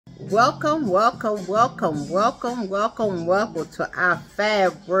Welcome to our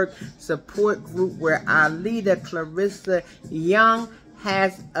FABS Work Support Group, where our leader, Clarissa Young,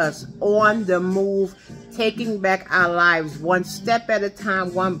 has us on the move, taking back our lives one step at a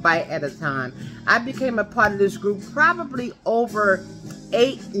time, one bite at a time. I became a part of this group probably over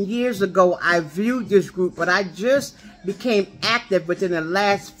 8 years ago. I viewed this group, but I just became active within the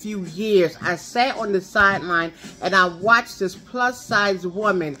last few years. I sat on the sideline and I watched this plus-size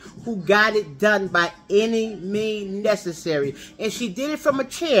woman who got it done by any means necessary. And she did it from a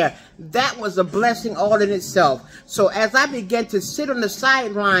chair. That was a blessing all in itself. So as I began to sit on the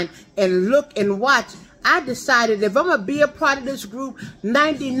sideline and look and watch, I decided if I'm going to be a part of this group,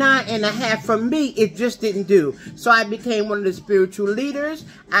 99.5 for me, it just didn't do. So I became one of the spiritual leaders.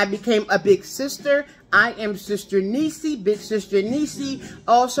 I became a big sister. I am Sister Neicy, Big Sister Neicy,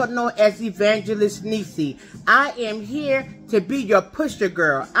 also known as Evangelist Neicy. I am here to be your pusher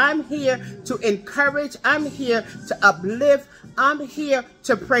girl. I'm here to encourage. I'm here to uplift. I'm here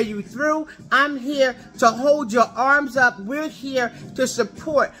to pray you through. I'm here to hold your arms up. We're here to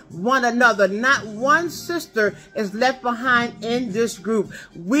support one another. Not one sister is left behind in this group.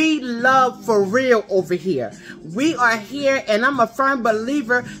 We love for real over here. We are here, and I'm a firm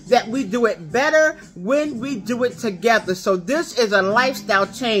believer that we do it better when we do it together. So this is a lifestyle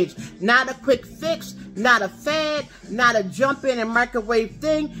change, not a quick fix, not a fad, not a jump in and microwave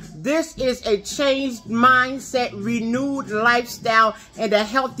thing. This is a changed mindset, renewed lifestyle, and a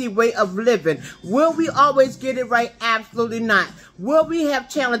healthy way of living. Will we always get it right? Absolutely not. Will we have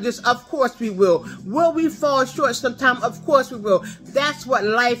challenges? Of course we will. Will we fall short sometime? Of course we will. That's what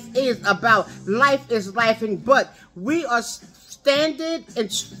life is about. Life is lifing, but we are standing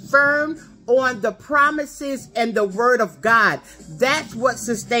and firm on the promises and the word of God. That's what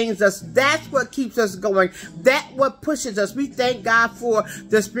sustains us. That's what keeps us going. That's what pushes us. We thank God for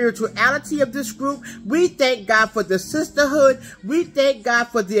the spirituality of this group. We thank God for the sisterhood. We thank God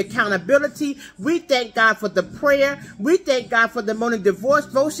for the accountability. We thank God for the prayer. We thank God for the morning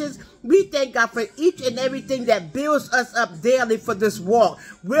devotions. We thank God for each and everything that builds us up daily for this walk.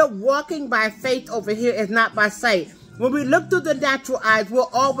 We're walking by faith over here and not by sight. When we look through the natural eyes, we'll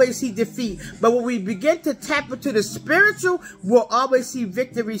always see defeat. But when we begin to tap into the spiritual, we'll always see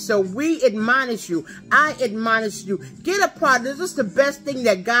victory. So we admonish you. I admonish you. Get a part of this. This is the best thing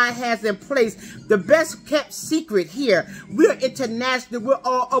that God has in place. The best kept secret here. We're international. We're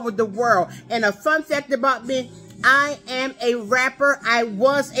all over the world. And a fun fact about me, I am a rapper. I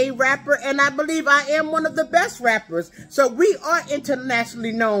was a rapper, and I believe I am one of the best rappers. So we are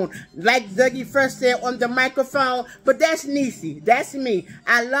internationally known, like Dougie first said on the microphone. But that's Neicy. That's me.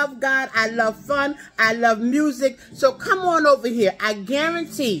 I love God. I love fun. I love music. So come on over here. I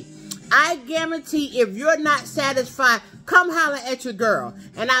guarantee if you're not satisfied, come holler at your girl.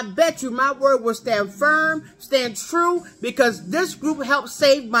 And I bet you my word will stand firm, stand true, because this group helped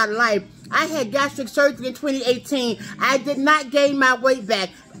save my life. I had gastric surgery in 2018. I did not gain my weight back.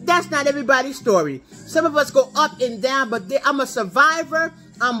 That's not everybody's story. Some of us go up and down, but I'm a survivor.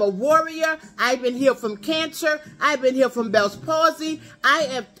 I'm a warrior. I've been healed from cancer. I've been healed from Bell's palsy. I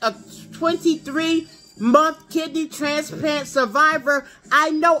am a 23-month kidney transplant survivor.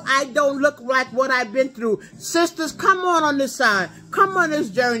 I know I don't look like what I've been through. Sisters, come on this side. Come on this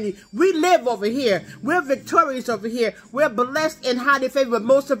journey. We live over here. We're victorious over here. We're blessed and highly favored. But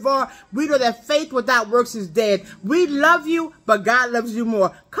most of all, we know that faith without works is dead. We love you, but God loves you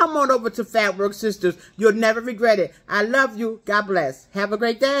more. Come on over to FABS Work Sisters. You'll never regret it. I love you. God bless. Have a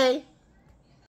great day.